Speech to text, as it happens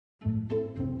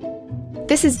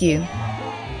This is you.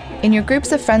 In your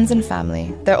groups of friends and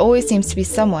family, there always seems to be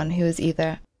someone who is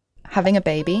either having a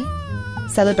baby,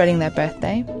 celebrating their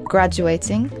birthday,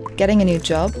 graduating, getting a new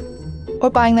job, or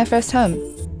buying their first home.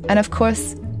 And of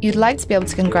course, you'd like to be able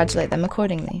to congratulate them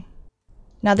accordingly.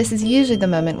 Now, this is usually the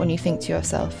moment when you think to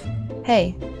yourself,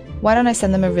 hey, why don't I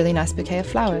send them a really nice bouquet of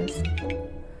flowers?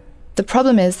 The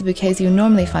problem is the bouquets you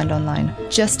normally find online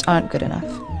just aren't good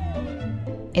enough.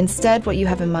 Instead, what you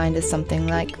have in mind is something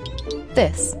like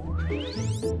this,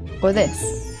 or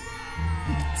this.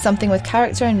 Something with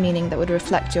character and meaning that would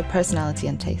reflect your personality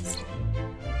and taste.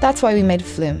 That's why we made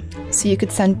Floom, so you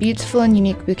could send beautiful and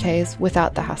unique bouquets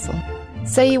without the hassle.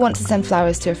 Say you want to send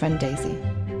flowers to your friend Daisy.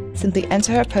 Simply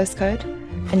enter her postcode,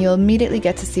 and you'll immediately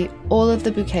get to see all of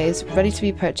the bouquets ready to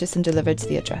be purchased and delivered to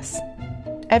the address.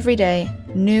 Every day,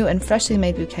 new and freshly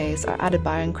made bouquets are added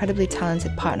by our incredibly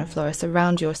talented partner florists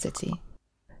around your city,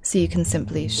 so you can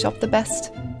simply shop the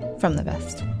best from the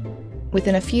best.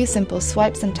 Within a few simple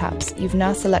swipes and taps, you've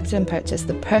now selected and purchased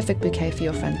the perfect bouquet for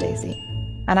your friend Daisy.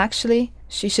 And actually,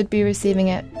 she should be receiving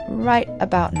it right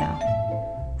about now.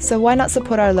 So why not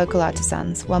support our local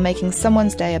artisans while making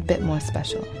someone's day a bit more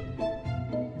special?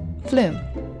 Floom,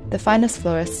 the finest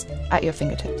florist at your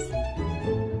fingertips.